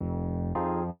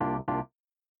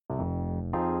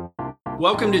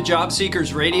Welcome to Job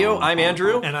Seekers Radio. I'm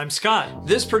Andrew. And I'm Scott.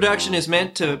 This production is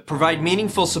meant to provide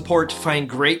meaningful support to find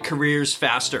great careers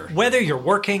faster, whether you're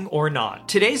working or not.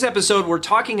 Today's episode, we're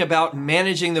talking about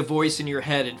managing the voice in your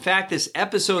head. In fact, this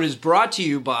episode is brought to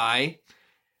you by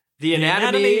The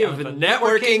Anatomy of a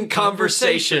Networking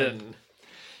Conversation.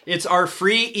 It's our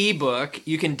free ebook.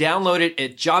 You can download it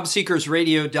at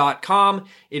jobseekersradio.com.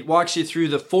 It walks you through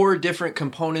the 4 different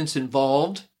components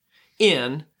involved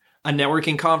in a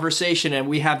networking conversation, and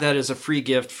we have that as a free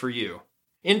gift for you.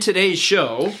 In today's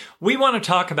show, we want to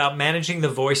talk about managing the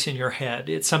voice in your head.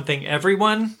 It's something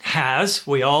everyone has.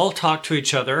 We all talk to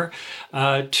each other.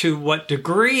 To what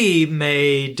degree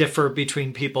may differ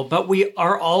between people, but we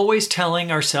are always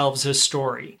telling ourselves a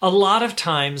story. A lot of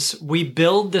times we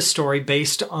build the story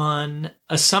based on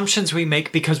assumptions we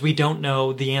make because we don't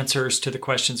know the answers to the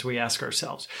questions we ask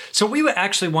ourselves. So we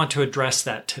actually want to address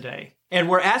that today. And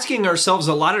we're asking ourselves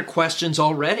a lot of questions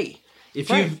already.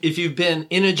 If you've been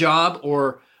in a job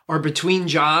or between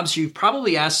jobs, you've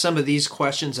probably asked some of these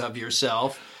questions of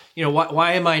yourself. You know,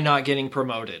 why am I not getting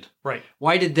promoted? Right.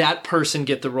 Why did that person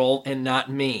get the role and not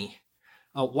me?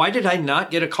 Why did I not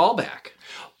get a call back?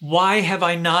 Why have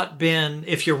I not been,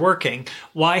 if you're working,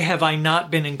 why have I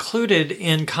not been included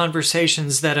in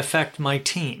conversations that affect my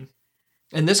team?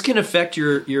 And this can affect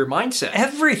your mindset.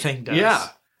 Everything does. Yeah.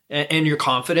 And your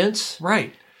confidence.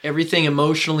 Right. Everything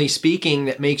emotionally speaking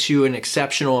that makes you an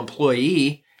exceptional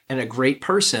employee and a great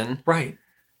person. Right.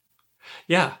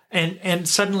 Yeah. And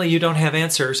suddenly you don't have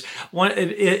answers.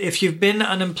 If you've been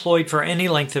unemployed for any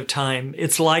length of time,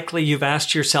 it's likely you've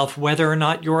asked yourself whether or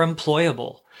not you're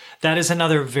employable. That is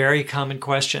another very common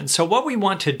question. So what we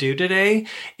want to do today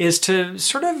is to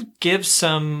sort of give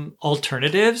some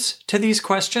alternatives to these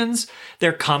questions.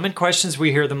 They're common questions.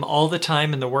 We hear them all the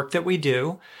time in the work that we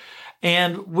do.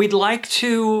 And we'd like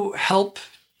to help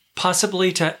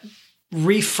possibly to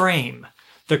reframe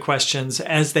the questions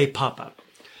as they pop up.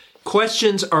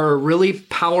 Questions are a really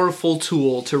powerful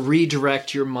tool to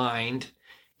redirect your mind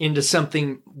into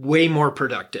something way more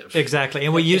productive. Exactly.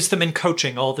 And we use them in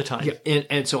coaching all the time. Yeah.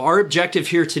 And so our objective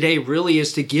here today really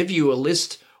is to give you a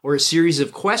list or a series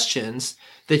of questions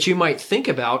that you might think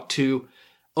about to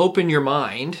open your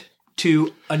mind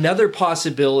to another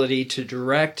possibility to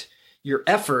direct your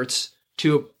efforts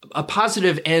to a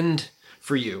positive end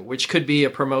for you, which could be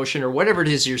a promotion or whatever it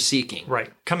is you're seeking.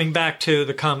 Right. Coming back to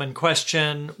the common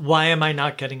question, why am I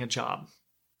not getting a job?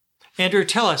 Andrew,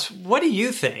 tell us, what do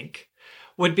you think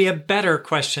would be a better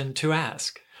question to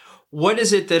ask? What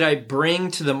is it that I bring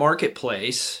to the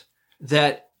marketplace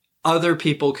that other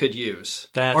people could use?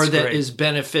 Or that great. Is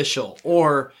beneficial,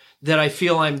 or that I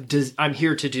feel I'm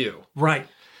here to do? Right.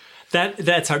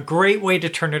 That's a great way to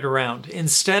turn it around.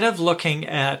 Instead of looking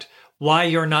at why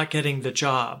you're not getting the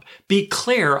job, be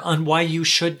clear on why you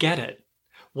should get it.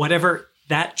 Whatever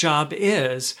that job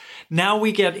is. Now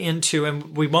we get into,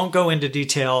 and we won't go into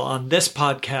detail on this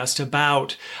podcast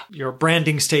about your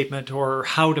branding statement or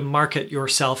how to market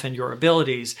yourself and your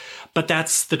abilities, but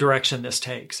that's the direction this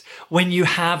takes. When you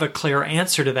have a clear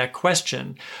answer to that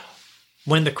question,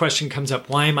 when the question comes up,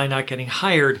 why am I not getting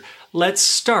hired? Let's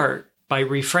start by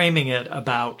reframing it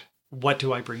about what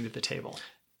do I bring to the table?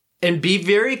 And be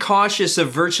very cautious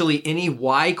of virtually any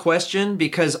why question,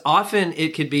 because often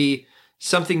it could be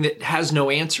something that has no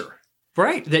answer.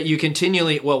 Right. That you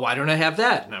continually, well, why don't I have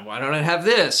that? And why don't I have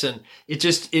this? And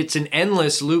it's an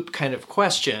endless loop kind of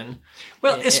question.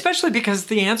 Well, especially because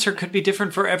the answer could be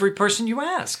different for every person you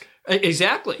ask.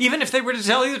 Exactly. Even if they were to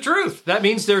tell you the truth. That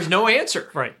means there's no answer.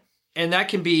 Right. And that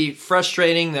can be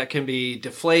frustrating. That can be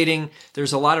deflating.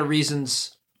 There's a lot of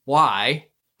reasons why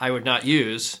I would not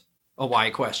use a why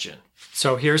question.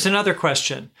 So here's another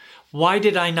question. Why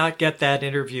did I not get that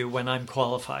interview when I'm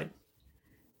qualified?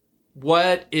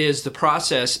 What is the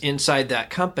process inside that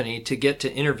company to get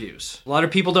to interviews? A lot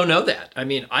of people don't know that. I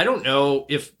mean, I don't know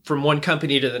if from one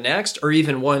company to the next, or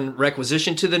even one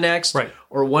requisition to the next, right,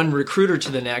 or one recruiter to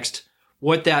the next,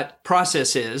 what that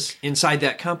process is inside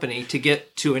that company to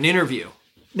get to an interview.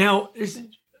 Now,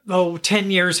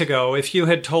 10 years ago, if you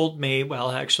had told me,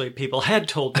 well, actually, people had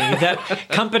told me that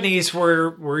companies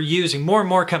were using, more and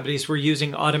more companies were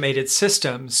using automated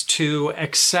systems to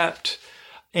accept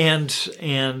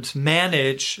and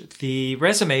manage the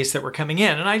resumes that were coming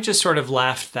in. And I just sort of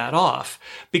laughed that off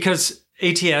because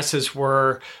ATSs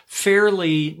were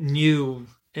fairly new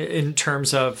in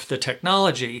terms of the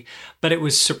technology, but it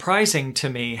was surprising to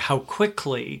me how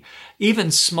quickly even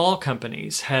small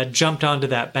companies had jumped onto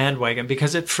that bandwagon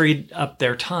because it freed up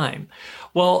their time.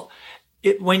 Well,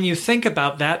 when you think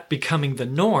about that becoming the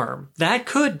norm, that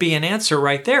could be an answer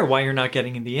right there why you're not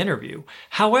getting in the interview.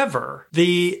 However,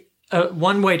 the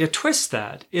one way to twist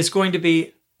that is going to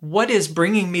be, what is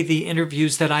bringing me the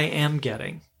interviews that I am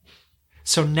getting?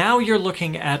 So now you're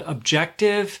looking at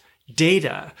objective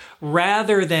data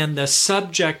rather than the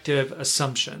subjective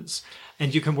assumptions,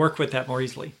 and you can work with that more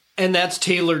easily. And that's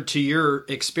tailored to your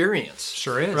experience.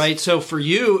 Sure is. Right? So for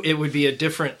you, it would be a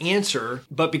different answer,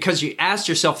 but because you asked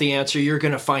yourself the answer, you're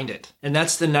going to find it. And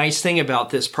that's the nice thing about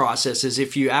this process is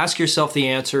if you ask yourself the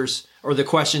answers or the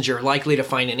questions, you're likely to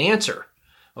find an answer.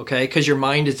 Okay? Because your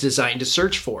mind is designed to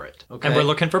search for it. Okay? And we're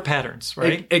looking for patterns,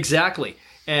 right? Exactly.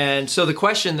 And so the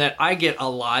question that I get a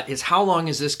lot is, how long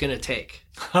is this going to take?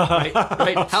 Right?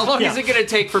 How long is it going to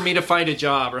take for me to find a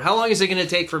job? Or how long is it going to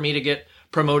take for me to get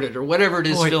promoted, or whatever it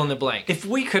is, fill in the blank? If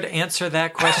we could answer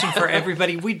that question for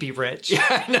everybody, we'd be rich. Yeah,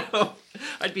 I know.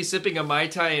 I'd be sipping a Mai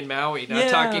Tai in Maui, not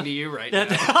talking to you right now.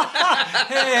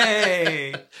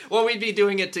 Hey! Well, we'd be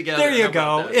doing it together. There you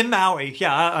go. In Maui.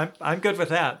 Yeah, I'm good with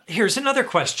that. Here's another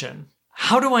question.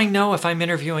 How do I know if I'm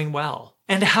interviewing well?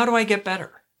 And how do I get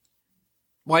better?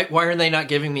 Why are they not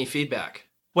giving me feedback?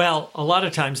 Well, a lot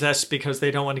of times that's because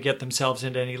they don't want to get themselves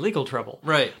into any legal trouble.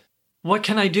 Right. What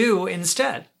can I do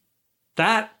instead?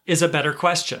 That is a better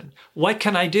question. What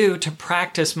can I do to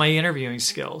practice my interviewing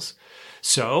skills?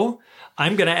 So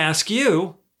I'm going to ask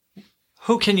you,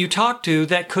 who can you talk to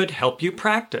that could help you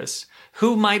practice?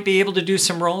 Who might be able to do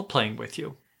some role playing with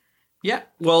you? Yeah.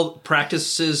 Well,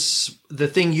 practice is the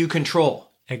thing you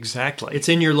control. Exactly. It's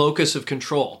in your locus of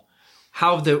control.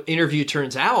 How the interview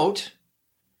turns out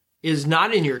is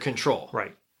not in your control.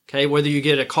 Right. Okay, whether you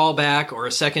get a call back or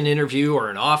a second interview or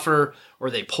an offer or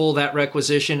they pull that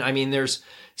requisition. I mean, there's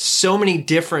so many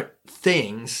different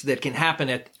things that can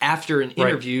happen after an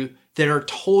interview that are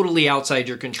totally outside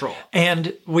your control.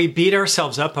 And we beat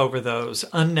ourselves up over those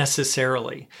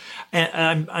unnecessarily.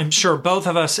 And I'm sure both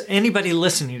of us, anybody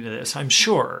listening to this, I'm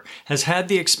sure, has had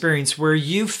the experience where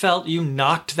you felt you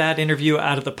knocked that interview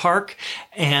out of the park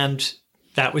and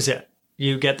that was it.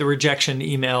 You get the rejection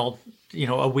email,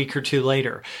 a week or two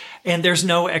later, and there's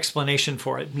no explanation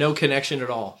for it. No connection at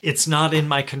all. It's not in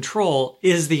my control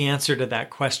is the answer to that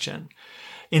question.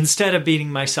 Instead of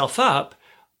beating myself up,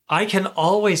 I can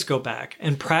always go back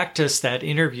and practice that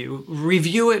interview,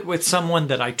 review it with someone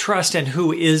that I trust and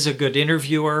who is a good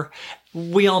interviewer.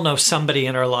 We all know somebody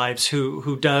in our lives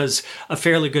who does a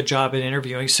fairly good job at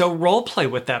interviewing. So role play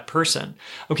with that person.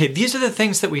 Okay, these are the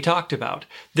things that we talked about.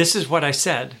 This is what I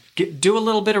said. Do a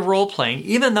little bit of role playing,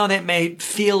 even though that may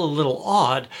feel a little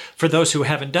odd for those who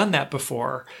haven't done that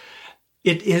before.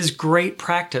 It is great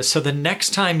practice. So the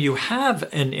next time you have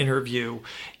an interview,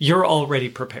 you're already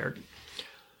prepared.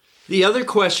 The other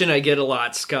question I get a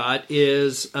lot, Scott,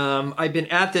 is I've been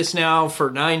at this now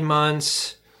for 9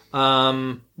 months.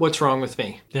 What's wrong with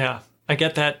me? Yeah, I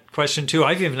get that question too.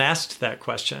 I've even asked that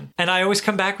question. And I always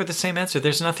come back with the same answer.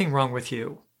 There's nothing wrong with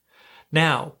you.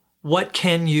 Now, what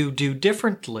can you do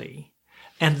differently?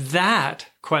 And that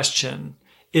question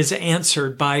is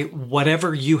answered by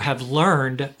whatever you have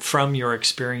learned from your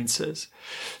experiences.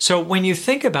 So when you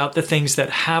think about the things that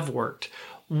have worked,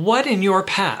 what in your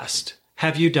past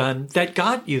have you done that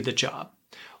got you the job?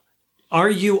 Are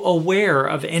you aware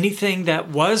of anything that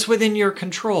was within your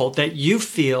control that you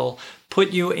feel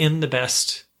put you in the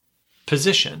best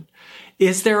position?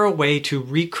 Is there a way to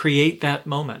recreate that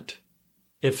moment?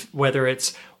 Whether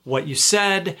it's what you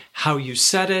said, how you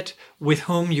said it, with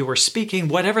whom you were speaking,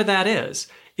 whatever that is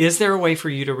there a way for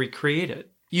you to recreate it?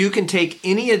 You can take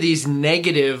any of these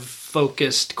negative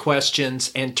focused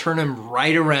questions and turn them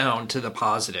right around to the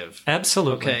positive.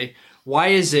 Absolutely. Okay. Why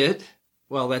is it?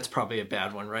 Well, that's probably a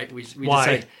bad one, right? We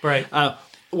why? Decide, right.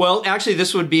 Well, actually,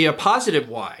 this would be a positive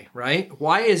why, right?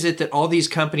 Why is it that all these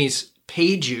companies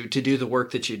paid you to do the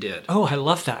work that you did? Oh, I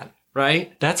love that.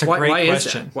 Right? That's a great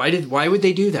question. Why would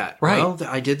they do that? Right. Well,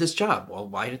 I did this job. Well,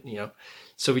 why did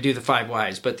So we do the 5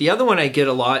 whys. But the other one I get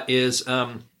a lot is,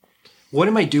 what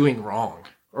am I doing wrong?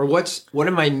 Or what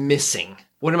am I missing?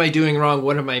 What am I doing wrong?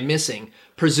 What am I missing?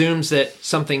 Presumes that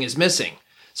something is missing.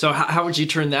 So how would you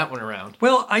turn that one around?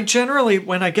 Well, I generally,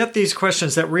 when I get these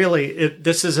questions that really,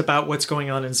 this is about what's going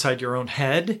on inside your own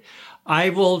head, I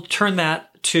will turn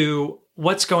that to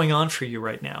what's going on for you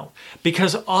right now.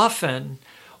 Because often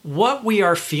what we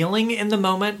are feeling in the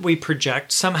moment, we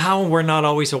project somehow, and we're not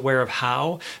always aware of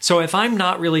how. So if I'm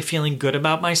not really feeling good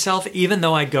about myself, even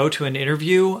though I go to an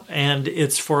interview and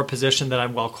it's for a position that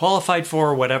I'm well qualified for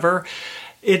or whatever,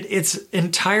 it's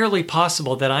entirely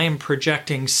possible that I am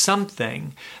projecting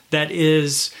something that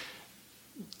is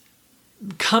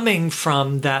coming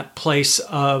from that place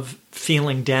of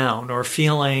feeling down or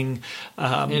feeling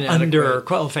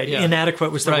underqualified. Yeah.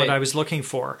 Inadequate was the Right. word I was looking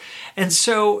for. And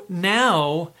so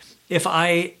now, if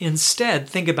I instead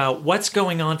think about what's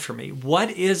going on for me, what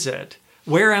is it?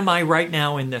 Where am I right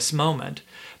now in this moment?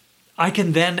 I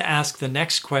can then ask the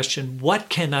next question, what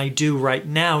can I do right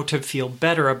now to feel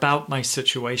better about my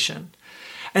situation?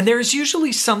 And there's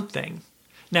usually something.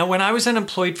 Now, when I was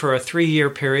unemployed for a 3-year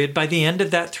period, by the end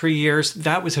of that 3 years,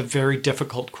 that was a very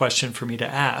difficult question for me to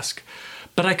ask.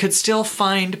 But I could still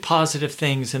find positive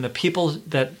things in the people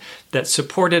that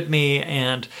supported me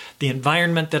and the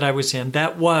environment that I was in.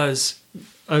 That was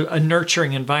a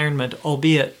nurturing environment,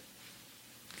 albeit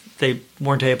they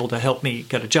weren't able to help me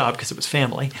get a job because it was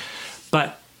family.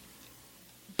 But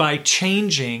by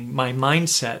changing my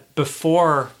mindset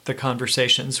before the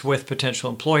conversations with potential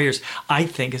employers, I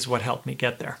think is what helped me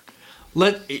get there.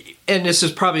 And this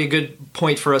is probably a good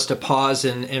point for us to pause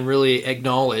and really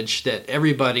acknowledge that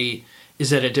everybody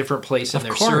is at a different place in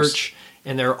their search,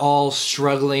 and they're all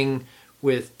struggling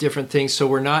with different things. So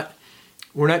we're not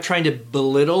trying to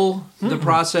belittle the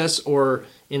process or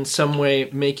in some way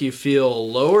make you feel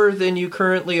lower than you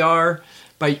currently are.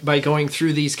 By going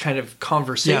through these kind of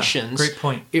conversations. Yeah, great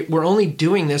point. We're only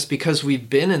doing this because we've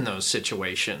been in those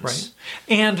situations. Right.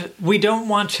 And we don't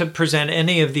want to present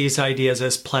any of these ideas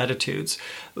as platitudes.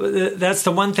 That's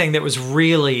the one thing that was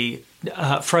really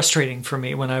frustrating for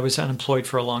me when I was unemployed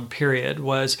for a long period,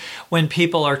 was when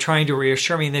people are trying to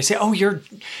reassure me and they say, oh, your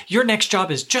next job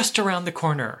is just around the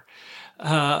corner.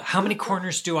 How many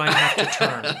corners do I have to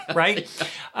turn, right?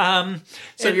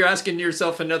 So you're asking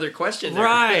yourself another question there.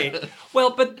 Right.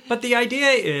 Well, but the idea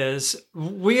is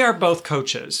we are both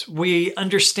coaches. We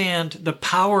understand the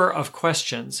power of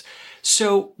questions.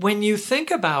 So when you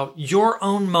think about your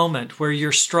own moment where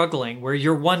you're struggling, where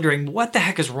you're wondering, what the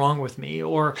heck is wrong with me?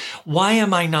 Or why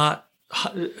am I not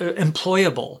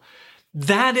employable?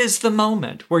 That is the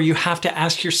moment where you have to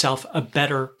ask yourself a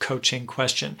better coaching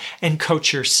question and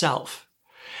coach yourself.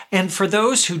 And for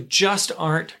those who just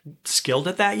aren't skilled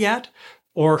at that yet,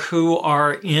 or who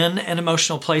are in an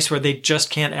emotional place where they just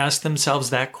can't ask themselves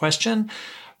that question,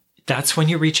 that's when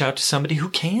you reach out to somebody who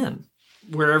can.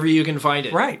 Wherever you can find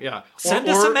it. Right. Yeah. Send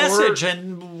us a message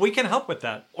and we can help with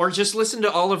that. Or just listen to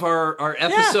all of our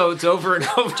episodes over and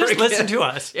over Just again. listen to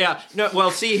us. Yeah. No.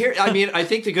 Well, see here. I mean, I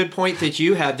think the good point that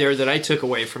you had there that I took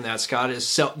away from that, Scott,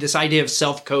 is this idea of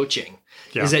self-coaching.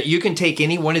 Yeah. Is that you can take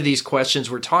any one of these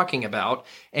questions we're talking about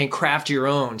and craft your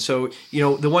own. So,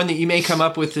 the one that you may come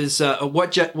up with is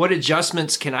what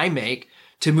adjustments can I make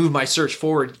to move my search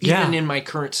forward, even in my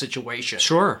current situation?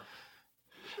 Sure.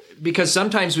 Because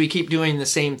sometimes we keep doing the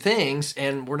same things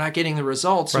and we're not getting the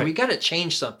results. So Right. we got to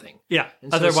change something. Yeah.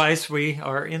 And so Otherwise, we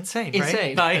are insane, right?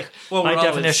 Insane. By we're all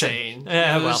definition. insane.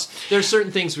 Yeah, There's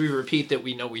certain things we repeat that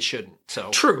we know we shouldn't. So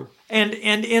True. And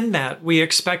in that, we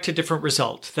expect a different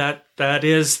result. That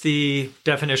is the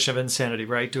definition of insanity,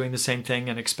 right? Doing the same thing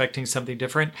and expecting something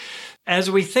different.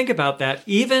 As we think about that,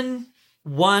 even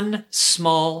one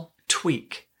small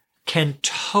tweak can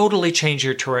totally change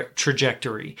your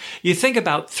trajectory. You think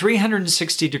about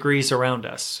 360 degrees around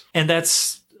us, and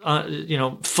that's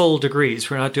full degrees.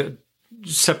 We're not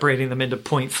separating them into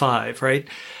 0.5, right?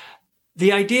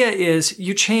 The idea is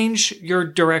you change your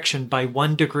direction by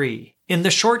 1 degree. In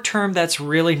the short term, that's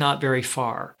really not very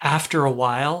far. After a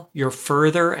while, you're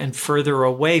further and further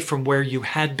away from where you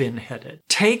had been headed.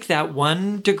 Take that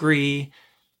 1 degree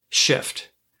shift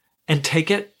and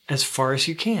take it as far as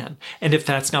you can. And if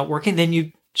that's not working, then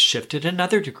you shift it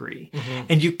another degree. Mm-hmm.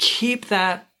 And you keep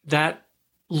that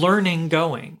learning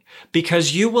going,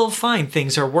 because you will find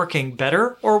things are working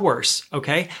better or worse,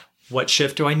 okay? What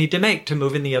shift do I need to make to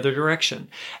move in the other direction?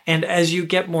 And as you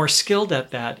get more skilled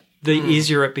at that, the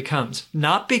easier it becomes.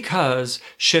 Not because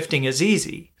shifting is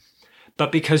easy,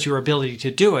 but because your ability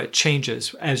to do it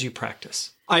changes as you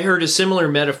practice. I heard a similar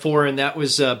metaphor, and that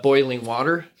was boiling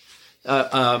water.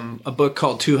 A book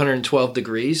called 212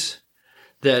 Degrees,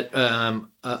 that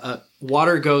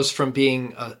water goes from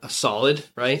being a solid,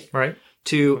 right? Right.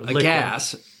 To a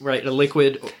gas, right? A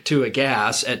liquid to a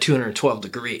gas at 212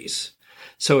 degrees.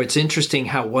 So it's interesting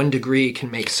how 1 degree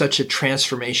can make such a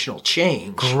transformational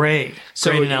change. Great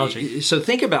analogy. So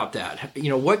think about that.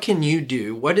 What can you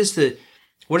do? What is the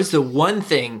one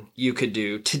thing you could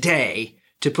do today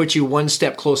to put you one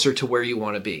step closer to where you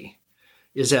want to be?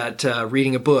 Is that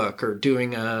reading a book or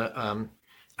doing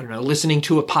listening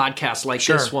to a podcast like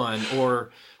this one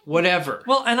or whatever?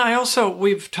 Well, and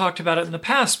we've talked about it in the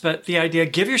past, but the idea,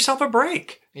 give yourself a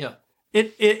break. Yeah.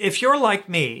 If you're like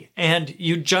me and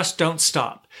you just don't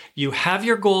stop, you have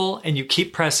your goal and you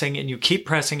keep pressing and you keep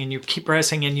pressing and you keep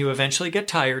pressing and you eventually get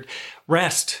tired,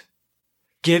 rest.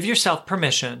 Give yourself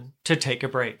permission to take a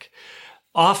break.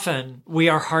 Often we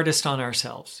are hardest on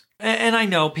ourselves. And I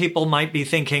know people might be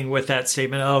thinking with that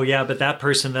statement, oh yeah, but that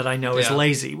person that I know is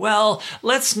lazy. Well,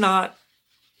 let's not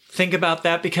think about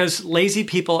that, because lazy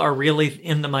people are really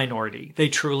in the minority. They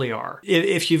truly are.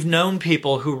 If you've known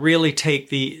people who really take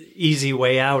the easy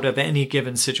way out of any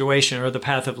given situation or the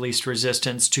path of least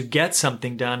resistance to get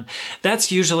something done,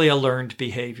 that's usually a learned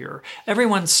behavior.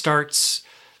 Everyone starts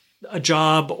a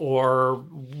job or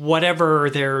whatever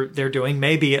they're doing,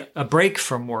 maybe a break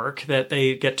from work that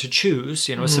they get to choose,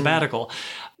 a sabbatical.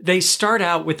 They start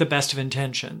out with the best of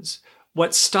intentions.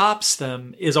 What stops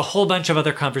them is a whole bunch of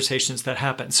other conversations that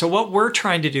happen. So what we're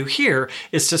trying to do here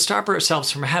is to stop ourselves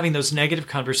from having those negative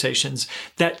conversations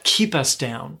that keep us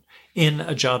down in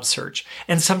a job search.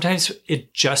 And sometimes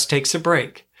it just takes a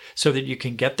break so that you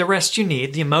can get the rest you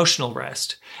need, the emotional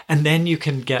rest, and then you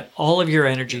can get all of your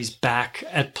energies back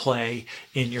at play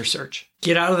in your search.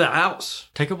 Get out of the house.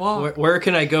 Take a walk. Where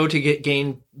can I go to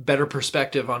gain better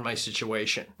perspective on my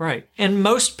situation? Right. And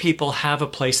most people have a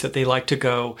place that they like to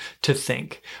go to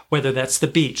think, whether that's the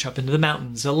beach, up into the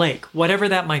mountains, a lake, whatever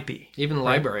that might be. Even the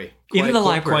library. Even the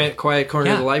library. Quiet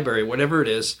corner of the library, whatever it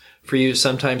is. For you,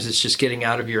 sometimes it's just getting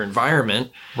out of your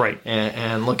environment, right,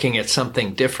 and looking at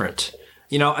something different.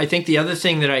 I think the other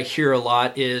thing that I hear a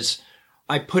lot is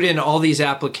I put in all these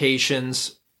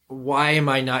applications. Why am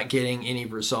I not getting any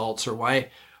results? Or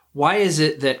why is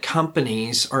it that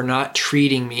companies are not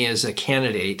treating me as a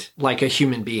candidate like a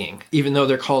human being, even though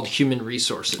they're called human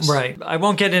resources? Right. I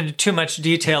won't get into too much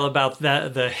detail about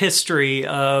that, the history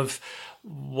of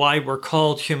why we're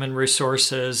called human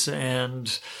resources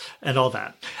and all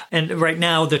that. And right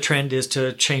now the trend is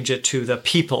to change it to the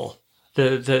people.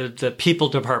 The people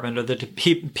department or the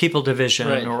people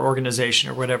division or organization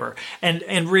or whatever.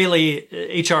 And really,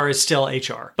 HR is still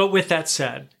HR. But with that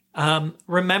said,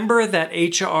 remember that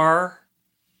HR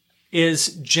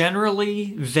is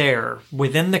generally there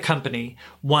within the company,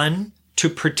 one, to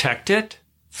protect it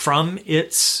from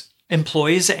its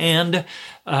employees and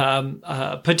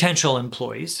potential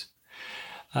employees.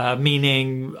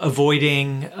 Meaning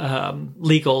avoiding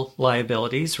legal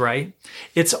liabilities, right?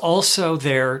 It's also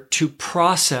there to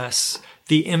process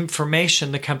the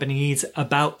information the company needs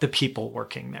about the people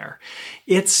working there.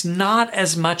 It's not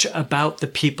as much about the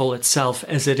people itself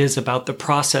as it is about the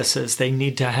processes they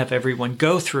need to have everyone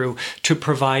go through to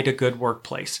provide a good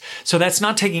workplace. So that's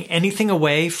not taking anything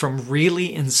away from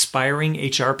really inspiring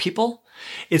HR people.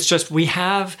 It's just we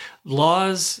have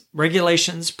laws,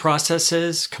 regulations,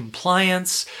 processes,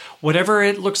 compliance, whatever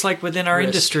it looks like within our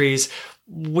industries.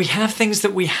 We have things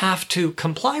that we have to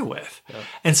comply with. Yeah.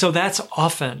 And so that's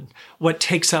often what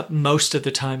takes up most of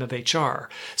the time of HR.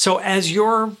 So as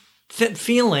you're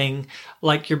feeling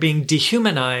like you're being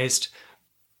dehumanized,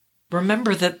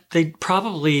 remember that they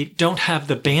probably don't have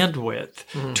the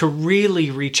bandwidth to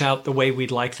really reach out the way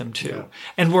we'd like them to. Yeah.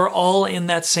 And we're all in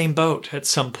that same boat at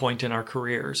some point in our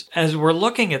careers. As we're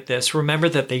looking at this, remember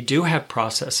that they do have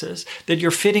processes, that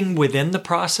you're fitting within the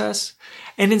process.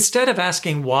 And instead of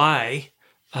asking why,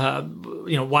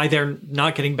 why they're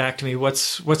not getting back to me,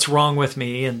 what's wrong with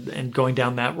me and going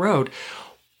down that road,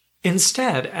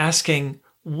 instead asking,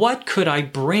 what could I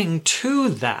bring to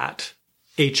that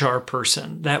HR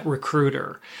person, that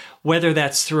recruiter, whether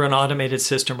that's through an automated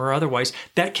system or otherwise,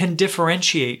 that can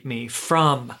differentiate me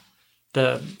from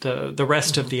the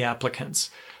rest of the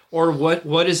applicants. Or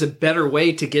what is a better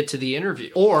way to get to the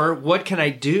interview? Or what can I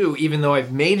do, even though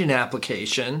I've made an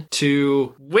application,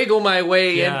 to wiggle my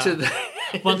way into the...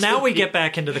 Well, now we get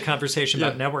back into the conversation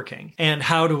about networking and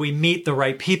how do we meet the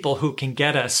right people who can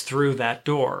get us through that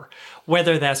door,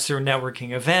 whether that's through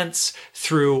networking events,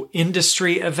 through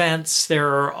industry events. There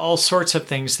are all sorts of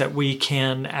things that we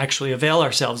can actually avail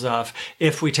ourselves of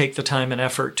if we take the time and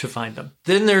effort to find them.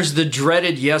 Then there's the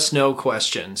dreaded yes-no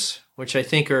questions, which I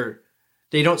think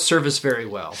they don't serve us very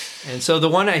well. And so the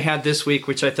one I had this week,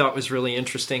 which I thought was really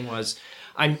interesting, was,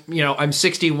 I'm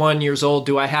 61 years old.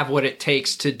 Do I have what it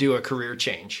takes to do a career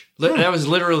change? That was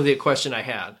literally the question I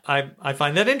had. I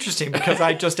find that interesting because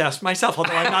I just asked myself,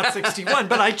 although I'm not 61,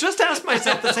 but I just asked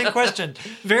myself the same question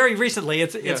very recently.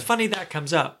 It's funny that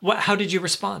comes up. How did you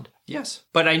respond? Yes.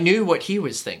 But I knew what he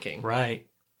was thinking. Right.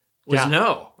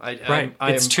 No.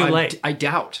 It's too late. I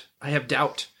doubt. I have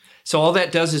doubt. So all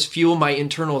that does is fuel my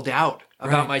internal doubt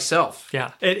about myself.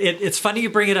 Yeah. It's funny you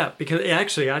bring it up because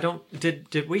actually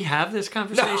did we have this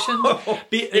conversation? No.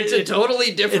 It's a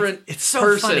totally different It's so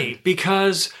person. funny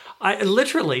because I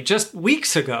literally just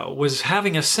weeks ago was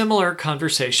having a similar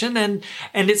conversation, and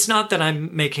it's not that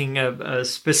I'm making a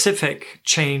specific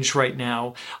change right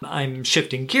now. I'm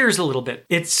shifting gears a little bit.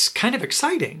 It's kind of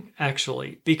exciting,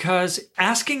 actually, because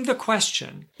asking the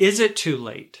question, is it too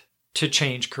late to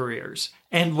change careers?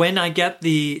 And when I get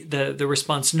the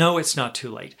response, no, it's not too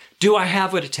late. Do I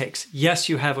have what it takes? Yes,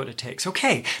 you have what it takes.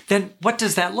 Okay, then what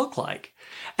does that look like?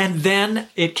 And then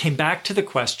it came back to the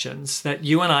questions that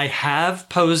you and I have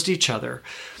posed each other.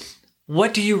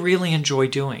 What do you really enjoy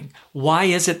doing? Why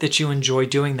is it that you enjoy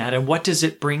doing that? And what does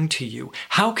it bring to you?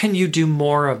 How can you do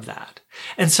more of that?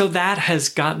 And so that has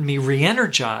gotten me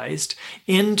re-energized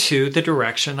into the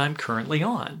direction I'm currently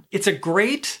on. It's a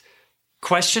great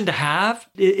question to have.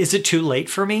 Is it too late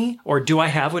for me? Or do I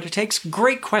have what it takes?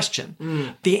 Great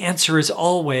question. The answer is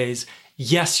always,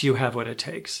 yes, you have what it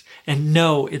takes. And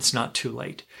no, it's not too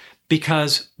late.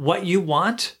 Because what you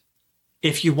want,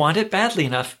 if you want it badly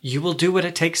enough, you will do what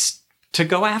it takes to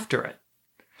go after it.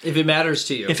 If it matters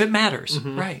to you. If it matters,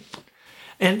 right.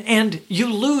 And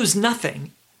you lose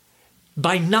nothing.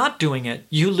 By not doing it,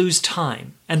 you lose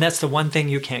time. And that's the one thing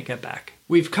you can't get back.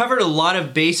 We've covered a lot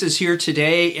of bases here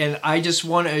today, and I just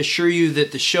want to assure you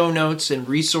that the show notes and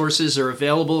resources are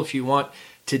available if you want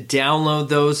to download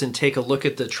those and take a look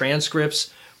at the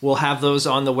transcripts. We'll have those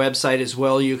on the website as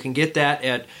well. You can get that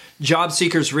at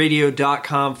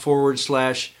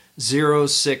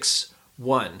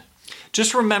jobseekersradio.com/061.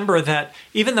 Just remember that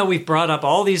even though we've brought up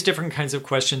all these different kinds of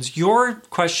questions, your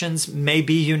questions may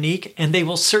be unique and they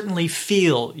will certainly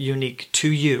feel unique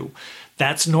to you.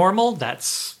 That's normal.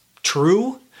 That's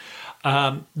true.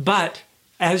 But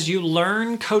as you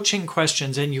learn coaching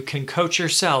questions and you can coach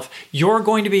yourself, you're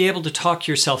going to be able to talk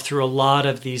yourself through a lot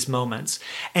of these moments.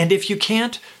 And if you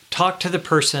can't, talk to the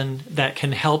person that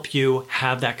can help you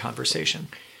have that conversation.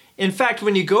 In fact,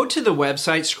 when you go to the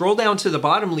website, scroll down to the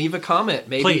bottom, leave a comment,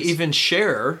 maybe Please. even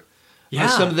share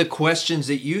some of the questions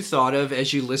that you thought of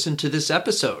as you listened to this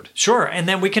episode. Sure. And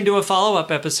then we can do a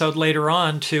follow-up episode later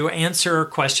on to answer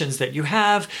questions that you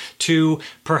have, to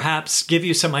perhaps give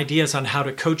you some ideas on how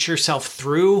to coach yourself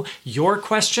through your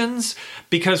questions,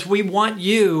 because we want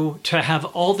you to have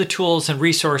all the tools and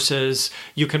resources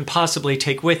you can possibly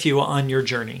take with you on your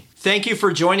journey. Thank you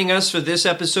for joining us for this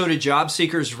episode of Job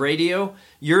Seekers Radio.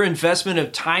 Your investment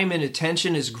of time and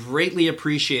attention is greatly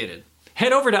appreciated.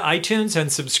 Head over to iTunes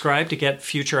and subscribe to get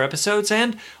future episodes.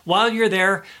 And while you're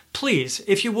there, please,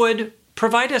 if you would,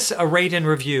 provide us a rate and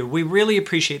review. We really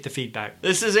appreciate the feedback.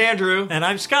 This is Andrew. And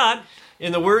I'm Scott.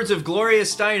 In the words of Gloria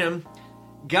Steinem,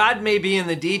 God may be in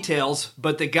the details,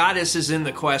 but the goddess is in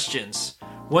the questions.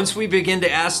 Once we begin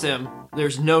to ask them,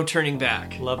 there's no turning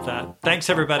back. Love that. Thanks,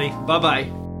 everybody.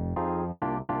 Bye-bye.